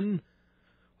sin?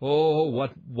 Oh,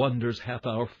 what wonders hath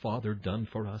our Father done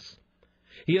for us!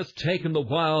 He has taken the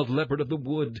wild leopard of the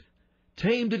wood,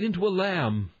 tamed it into a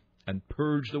lamb, and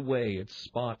purged away its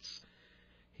spots.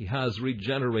 He has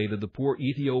regenerated the poor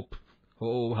Ethiop.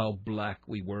 Oh, how black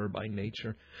we were by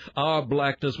nature! Our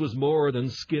blackness was more than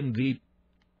skin deep.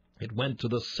 It went to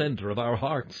the center of our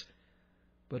hearts.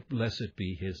 But blessed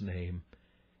be His name.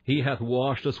 He hath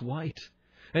washed us white,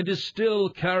 and is still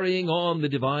carrying on the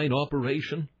divine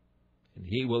operation. And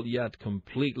He will yet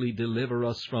completely deliver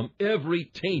us from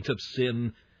every taint of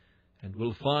sin, and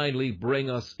will finally bring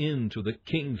us into the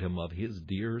kingdom of His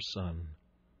dear Son.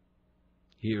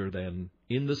 Here, then,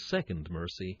 in the second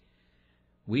mercy,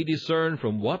 we discern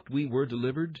from what we were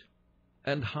delivered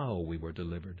and how we were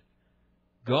delivered.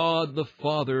 God the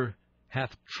Father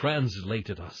hath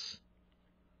translated us.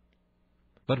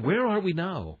 But where are we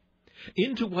now?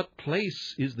 Into what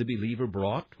place is the believer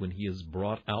brought when he is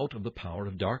brought out of the power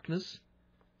of darkness?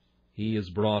 He is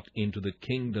brought into the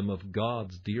kingdom of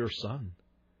God's dear Son.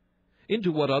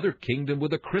 Into what other kingdom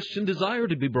would a Christian desire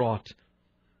to be brought?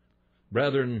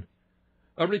 Brethren,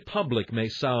 a republic may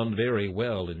sound very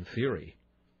well in theory,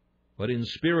 but in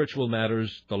spiritual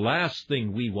matters, the last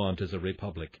thing we want is a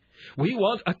republic. We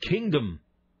want a kingdom.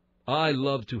 I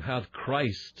love to have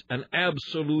Christ, an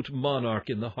absolute monarch,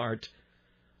 in the heart.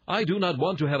 I do not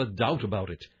want to have a doubt about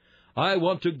it. I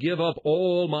want to give up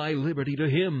all my liberty to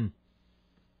Him,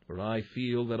 for I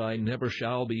feel that I never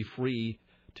shall be free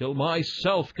till my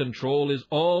self-control is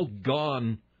all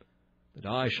gone, that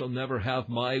I shall never have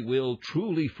my will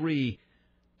truly free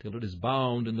till it is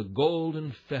bound in the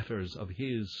golden fetters of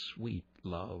His sweet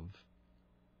love.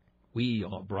 We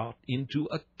are brought into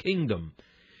a kingdom.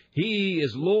 He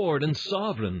is Lord and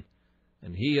sovereign,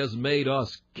 and He has made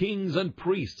us kings and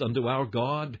priests unto our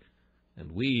God,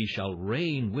 and we shall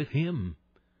reign with Him.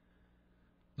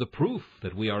 The proof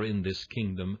that we are in this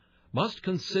kingdom must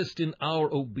consist in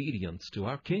our obedience to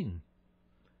our King.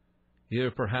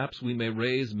 Here perhaps we may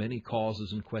raise many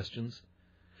causes and questions,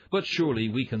 but surely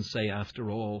we can say,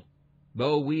 after all,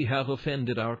 though we have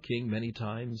offended our King many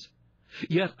times,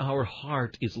 yet our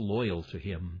heart is loyal to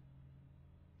Him.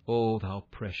 O thou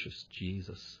precious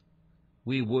Jesus,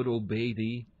 we would obey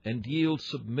Thee and yield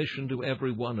submission to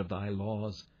every one of Thy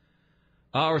laws.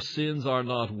 Our sins are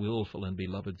not willful and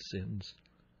beloved sins,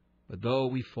 but though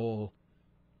we fall,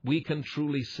 we can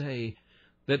truly say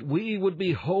that we would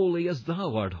be holy as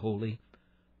Thou art holy.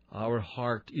 Our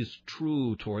heart is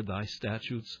true toward Thy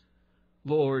statutes.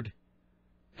 Lord,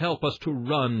 help us to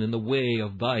run in the way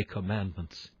of Thy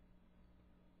commandments.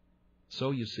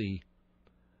 So you see,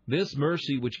 this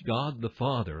mercy which God the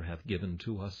Father hath given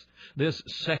to us, this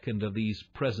second of these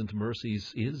present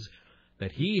mercies, is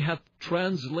that He hath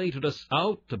translated us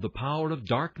out of the power of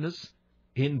darkness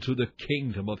into the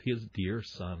kingdom of His dear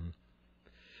Son.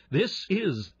 This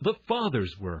is the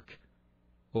Father's work.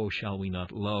 Oh, shall we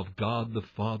not love God the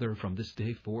Father from this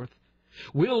day forth?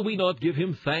 Will we not give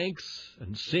Him thanks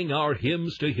and sing our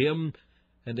hymns to Him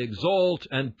and exalt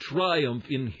and triumph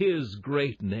in His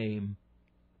great name?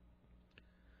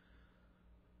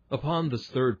 Upon this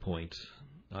third point,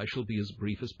 I shall be as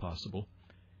brief as possible.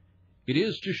 It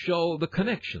is to show the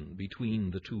connection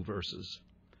between the two verses.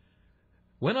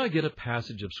 When I get a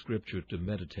passage of Scripture to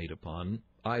meditate upon,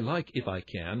 I like, if I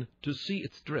can, to see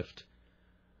its drift.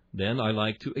 Then I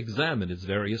like to examine its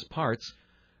various parts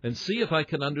and see if I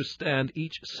can understand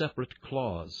each separate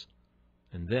clause.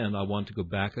 And then I want to go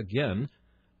back again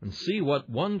and see what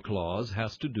one clause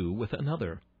has to do with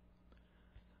another.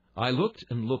 I looked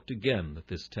and looked again at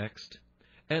this text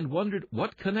and wondered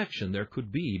what connection there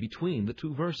could be between the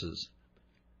two verses.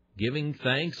 Giving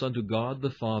thanks unto God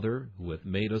the Father, who hath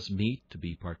made us meet to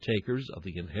be partakers of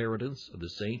the inheritance of the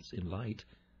saints in light.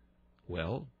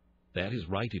 Well, that is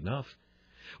right enough.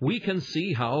 We can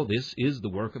see how this is the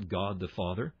work of God the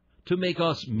Father, to make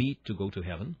us meet to go to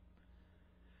heaven.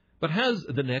 But has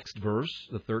the next verse,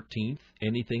 the 13th,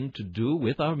 anything to do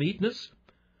with our meetness?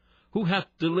 Who hath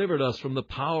delivered us from the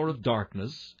power of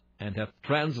darkness, and hath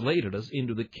translated us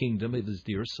into the kingdom of his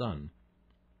dear Son?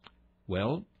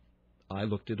 Well, I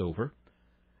looked it over,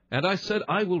 and I said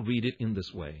I will read it in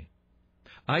this way.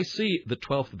 I see the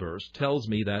 12th verse tells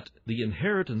me that the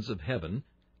inheritance of heaven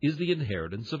is the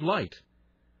inheritance of light.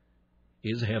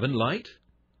 Is heaven light?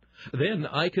 Then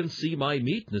I can see my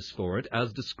meetness for it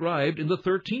as described in the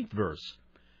 13th verse.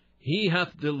 He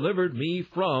hath delivered me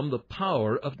from the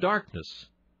power of darkness.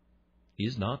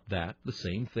 Is not that the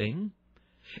same thing?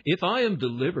 If I am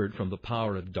delivered from the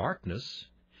power of darkness,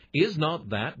 is not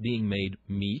that being made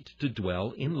meet to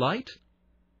dwell in light?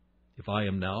 If I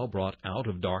am now brought out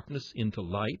of darkness into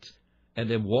light,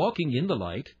 and am walking in the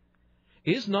light,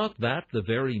 is not that the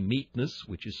very meetness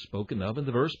which is spoken of in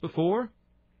the verse before?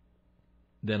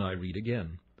 Then I read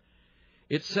again.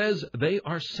 It says they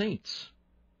are saints.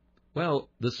 Well,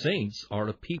 the saints are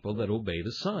a people that obey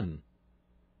the Son.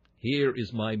 Here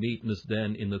is my meetness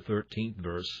then in the 13th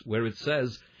verse, where it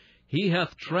says, He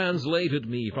hath translated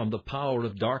me from the power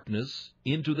of darkness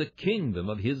into the kingdom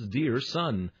of his dear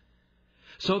Son,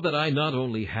 so that I not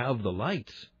only have the light,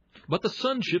 but the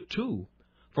sonship too,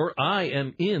 for I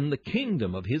am in the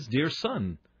kingdom of his dear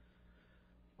Son.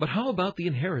 But how about the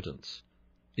inheritance?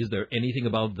 Is there anything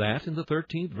about that in the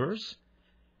 13th verse?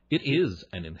 It is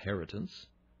an inheritance.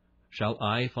 Shall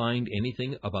I find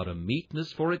anything about a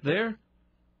meetness for it there?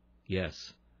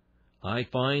 Yes, I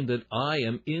find that I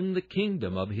am in the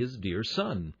kingdom of his dear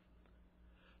Son.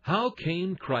 How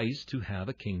came Christ to have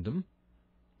a kingdom?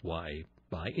 Why,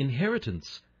 by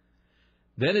inheritance.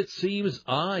 Then it seems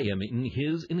I am in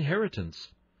his inheritance.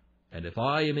 And if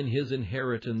I am in his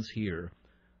inheritance here,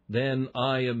 then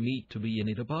I am meet to be in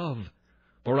it above,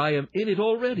 for I am in it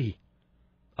already.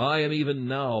 I am even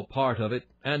now part of it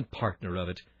and partner of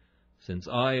it, since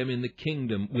I am in the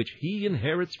kingdom which he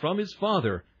inherits from his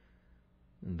Father.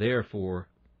 And therefore,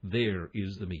 there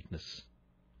is the meetness.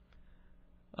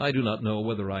 I do not know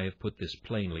whether I have put this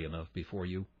plainly enough before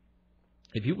you.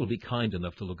 If you will be kind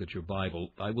enough to look at your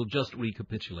Bible, I will just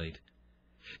recapitulate.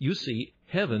 You see,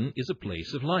 heaven is a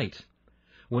place of light.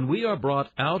 When we are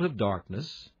brought out of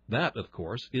darkness, that, of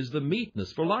course, is the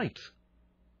meetness for light.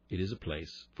 It is a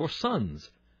place for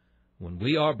sons. When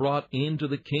we are brought into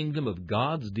the kingdom of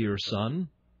God's dear Son,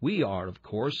 we are, of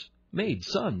course, made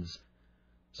sons,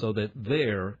 so that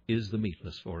there is the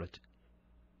meetness for it.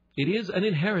 It is an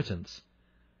inheritance,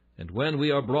 and when we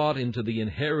are brought into the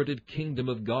inherited kingdom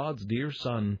of God's dear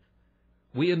Son,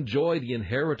 we enjoy the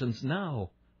inheritance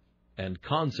now, and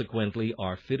consequently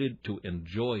are fitted to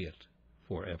enjoy it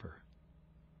forever.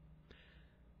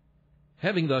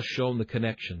 Having thus shown the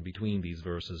connection between these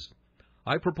verses,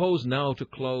 I propose now to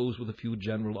close with a few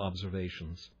general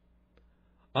observations.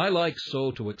 I like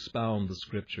so to expound the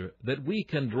Scripture that we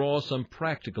can draw some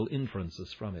practical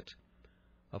inferences from it.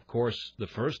 Of course, the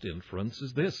first inference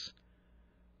is this: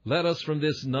 let us from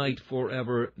this night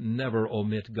forever never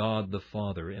omit God the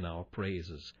Father in our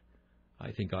praises.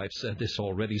 I think I've said this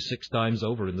already 6 times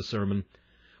over in the sermon.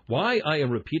 Why I am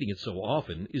repeating it so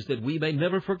often is that we may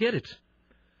never forget it.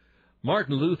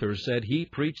 Martin Luther said he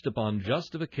preached upon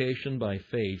justification by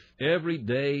faith every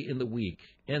day in the week,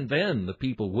 and then the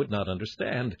people would not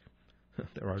understand.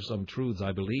 There are some truths,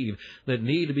 I believe, that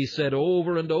need to be said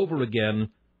over and over again,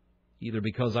 either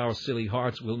because our silly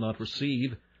hearts will not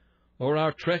receive, or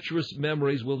our treacherous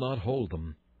memories will not hold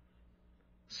them.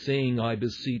 Sing, I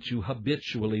beseech you,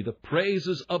 habitually the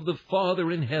praises of the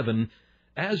Father in heaven,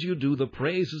 as you do the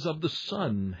praises of the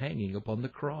Son hanging upon the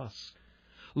cross.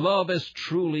 Love as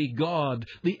truly God,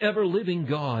 the ever-living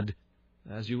God,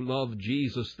 as you love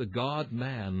Jesus, the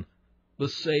God-man, the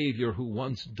Savior who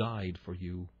once died for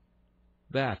you.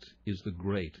 That is the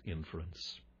great inference.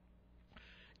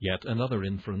 Yet another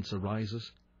inference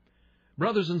arises.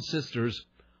 Brothers and sisters,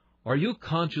 Are you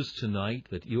conscious tonight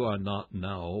that you are not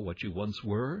now what you once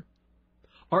were?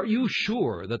 Are you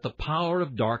sure that the power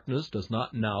of darkness does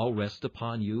not now rest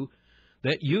upon you,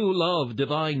 that you love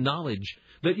divine knowledge,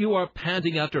 that you are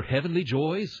panting after heavenly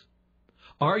joys?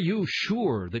 Are you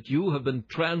sure that you have been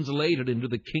translated into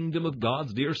the kingdom of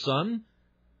God's dear Son?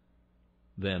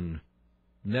 Then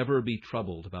never be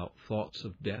troubled about thoughts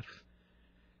of death,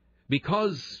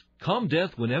 because, come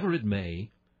death whenever it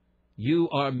may, you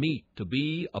are meet to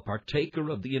be a partaker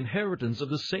of the inheritance of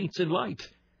the saints in light.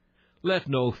 Let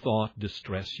no thought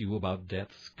distress you about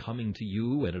death's coming to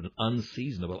you at an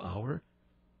unseasonable hour.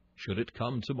 Should it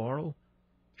come tomorrow?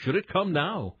 Should it come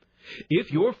now?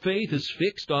 If your faith is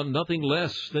fixed on nothing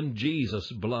less than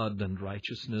Jesus' blood and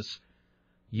righteousness,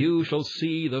 you shall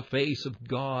see the face of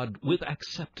God with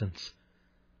acceptance.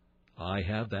 I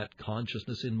have that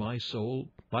consciousness in my soul,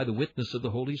 by the witness of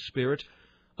the Holy Spirit,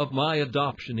 of my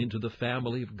adoption into the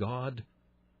family of God,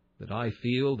 that I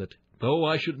feel that though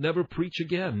I should never preach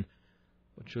again,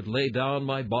 but should lay down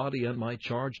my body and my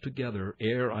charge together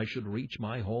ere I should reach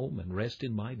my home and rest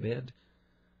in my bed,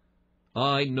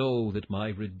 I know that my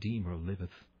Redeemer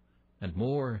liveth, and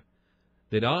more,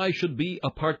 that I should be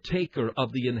a partaker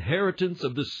of the inheritance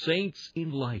of the saints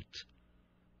in light.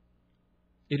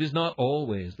 It is not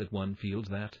always that one feels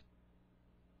that,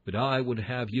 but I would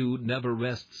have you never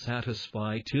rest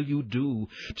satisfied till you do,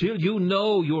 till you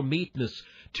know your meetness,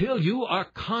 till you are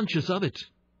conscious of it,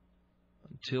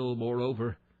 until,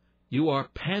 moreover, you are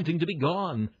panting to be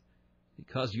gone,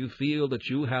 because you feel that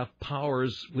you have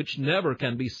powers which never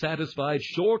can be satisfied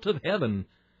short of heaven,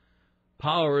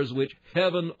 powers which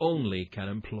heaven only can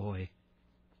employ.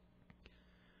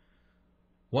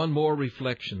 One more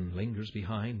reflection lingers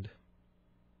behind.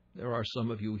 There are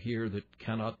some of you here that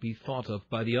cannot be thought of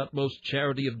by the utmost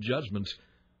charity of judgment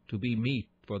to be meet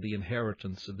for the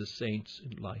inheritance of the saints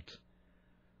in light.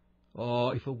 Oh,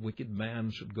 if a wicked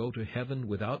man should go to heaven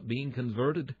without being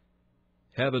converted,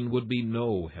 heaven would be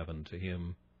no heaven to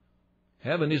him.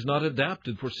 Heaven is not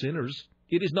adapted for sinners.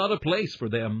 It is not a place for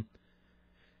them.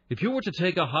 If you were to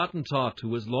take a Hottentot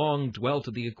who has long dwelt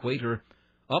at the equator,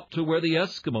 up to where the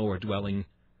Eskimo are dwelling,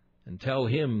 and tell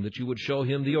him that you would show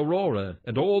him the aurora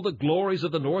and all the glories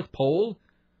of the North Pole,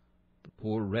 the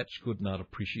poor wretch could not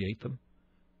appreciate them.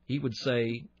 He would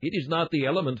say, "It is not the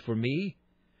element for me.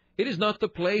 It is not the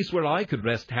place where I could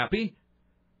rest happy."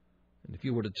 And if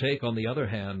you were to take, on the other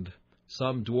hand,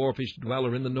 some dwarfish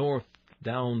dweller in the north,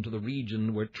 down to the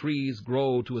region where trees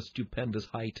grow to a stupendous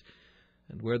height,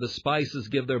 and where the spices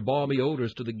give their balmy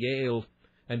odors to the gale,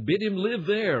 and bid him live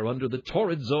there under the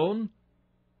torrid zone,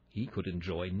 he could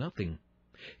enjoy nothing.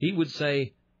 He would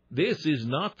say, "This is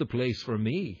not the place for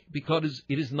me, because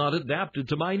it is not adapted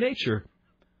to my nature."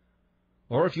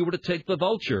 Or if you were to take the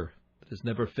vulture, that has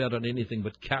never fed on anything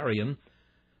but carrion,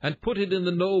 and put it in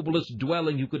the noblest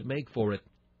dwelling you could make for it,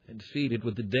 and feed it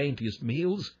with the daintiest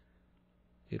meals,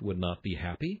 it would not be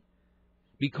happy,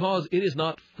 because it is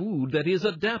not food that is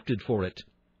adapted for it.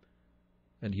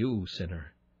 And you,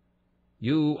 sinner,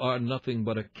 you are nothing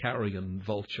but a carrion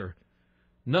vulture.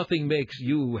 Nothing makes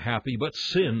you happy but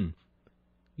sin.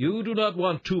 You do not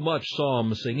want too much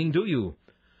psalm singing, do you?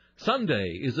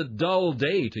 Sunday is a dull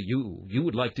day to you. You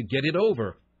would like to get it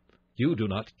over. You do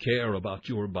not care about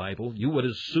your Bible. You would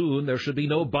as soon there should be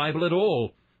no Bible at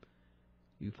all.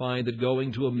 You find that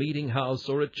going to a meeting house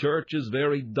or a church is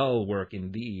very dull work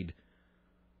indeed.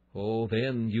 Oh,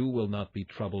 then you will not be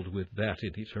troubled with that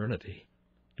in eternity.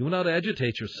 Do not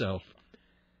agitate yourself.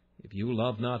 If you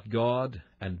love not God,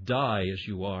 and die as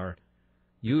you are,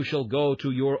 you shall go to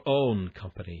your own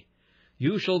company.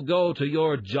 You shall go to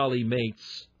your jolly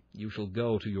mates. You shall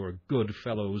go to your good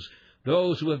fellows.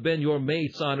 Those who have been your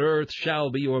mates on earth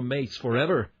shall be your mates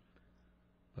forever.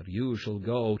 But you shall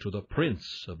go to the prince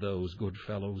of those good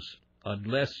fellows,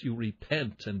 unless you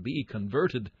repent and be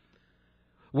converted.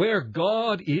 Where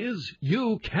God is,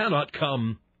 you cannot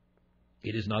come.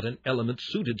 It is not an element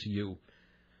suited to you.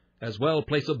 As well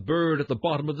place a bird at the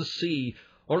bottom of the sea,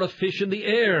 or a fish in the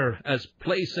air, as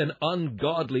place an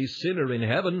ungodly sinner in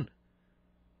heaven.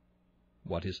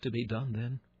 What is to be done,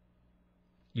 then?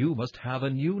 You must have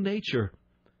a new nature.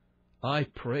 I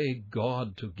pray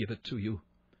God to give it to you.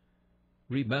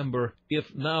 Remember,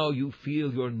 if now you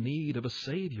feel your need of a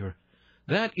Savior,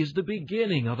 that is the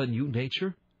beginning of a new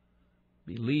nature.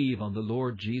 Believe on the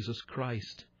Lord Jesus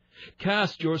Christ.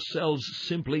 Cast yourselves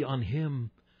simply on Him.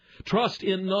 Trust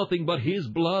in nothing but His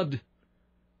blood,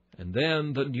 and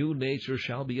then the new nature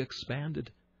shall be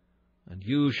expanded, and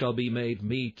you shall be made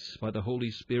meet by the Holy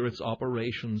Spirit's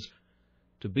operations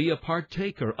to be a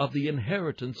partaker of the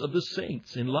inheritance of the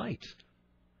saints in light.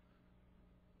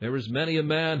 There is many a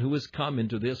man who has come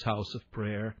into this house of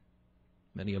prayer.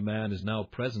 Many a man is now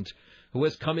present who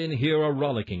has come in here a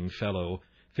rollicking fellow,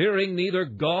 fearing neither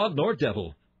God nor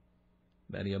devil.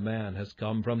 Many a man has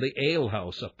come from the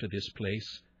alehouse up to this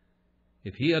place.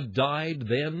 If he had died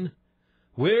then,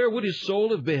 where would his soul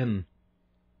have been?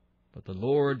 But the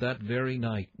Lord that very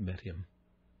night met him.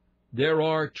 There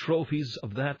are trophies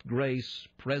of that grace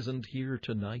present here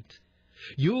tonight.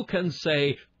 You can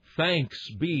say, "Thanks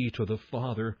be to the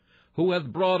Father, who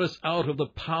hath brought us out of the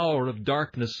power of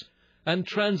darkness, and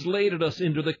translated us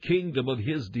into the kingdom of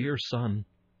His dear Son."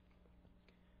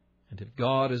 And if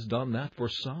God has done that for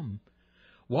some,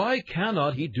 why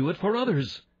cannot He do it for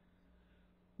others?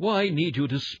 Why need you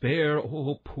despair,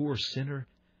 O poor sinner?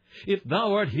 If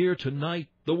thou art here tonight,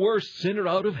 the worst sinner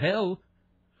out of hell,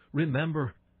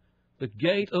 remember, the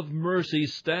gate of mercy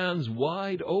stands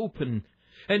wide open,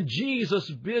 and Jesus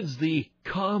bids thee,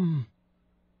 "Come."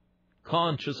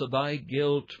 Conscious of thy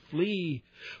guilt, flee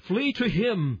to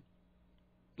Him.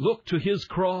 Look to His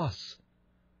cross,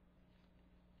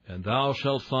 and thou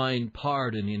shalt find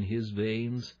pardon in His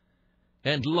veins,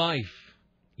 and life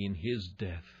in His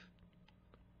death.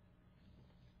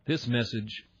 This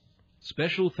message,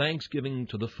 Special Thanksgiving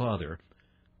to the Father,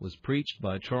 was preached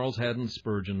by Charles Haddon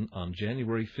Spurgeon on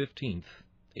January 15th,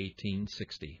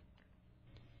 1860.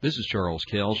 This is Charles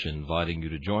Kelsch inviting you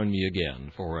to join me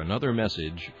again for another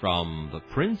message from the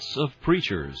Prince of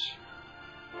Preachers.